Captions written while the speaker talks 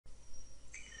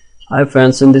Hi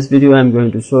friends, in this video I am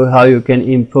going to show how you can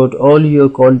import all your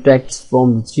contacts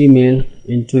from Gmail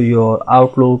into your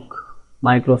Outlook,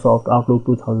 Microsoft Outlook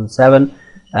 2007.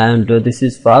 And this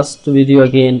is first video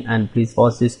again, and please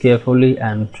watch this carefully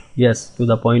and yes, to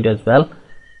the point as well.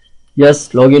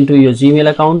 Just log into your Gmail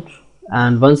account,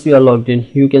 and once you are logged in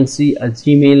you can see a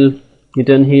Gmail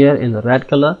written here in the red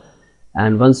color,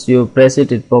 and once you press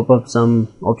it, it pop up some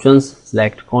options.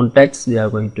 Select contacts. We are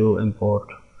going to import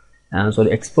and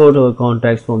export our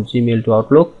contacts from Gmail to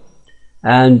Outlook.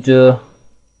 And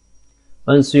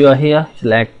once you are here,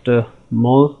 select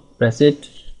more, press it,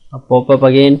 pop up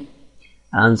again,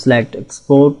 and select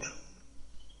export.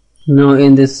 Now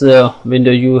in this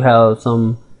window you have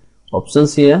some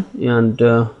options here, and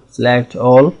select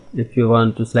all. If you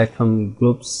want to select from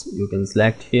groups, you can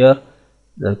select here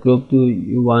the group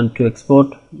you want to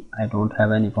export. I don't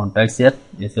have any contacts yet.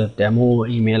 It's a demo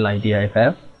email ID I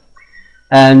have.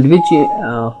 And which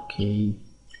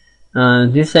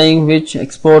this saying which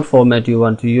export format you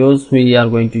want to use. We are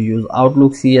going to use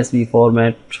Outlook CSV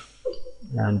format,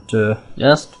 and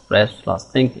just press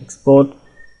last thing, export.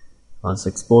 Once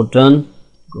export done,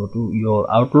 go to your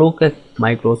Outlook,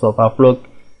 Microsoft Outlook,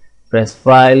 press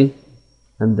file,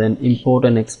 and then import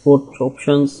and export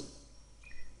options,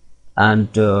 and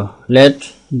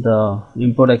let the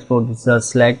import export wizard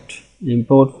select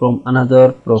import from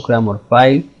another program or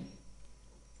file.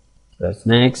 Press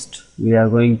next. We are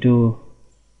going to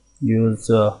use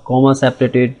comma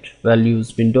separated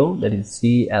values window, that is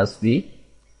CSV.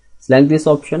 Select this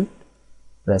option,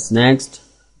 press next.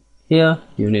 Here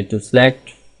you need to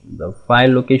select the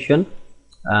file location,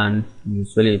 and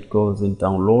usually it goes in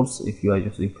downloads if you are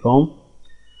using Chrome.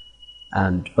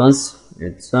 And once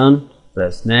it's done,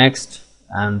 press next,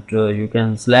 and you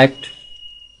can select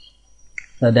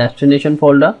the destination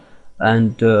folder,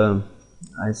 and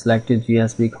I selected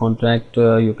GSV contact.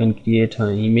 You can create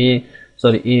an email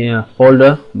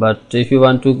folder, but if you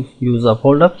want to use a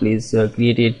folder, please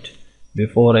create it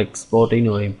before exporting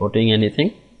or importing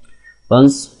anything.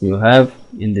 Once you have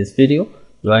in this video,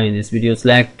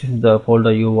 select the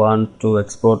folder you want to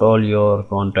export all your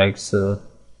contacts,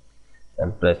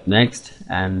 and press next,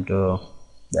 and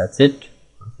that's it.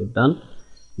 Once it's done,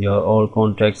 your all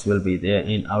contacts will be there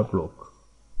in Outlook.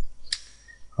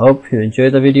 Hope you enjoy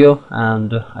the video,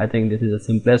 and I think this is the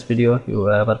simplest video you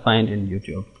will ever find in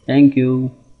YouTube. Thank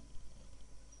you.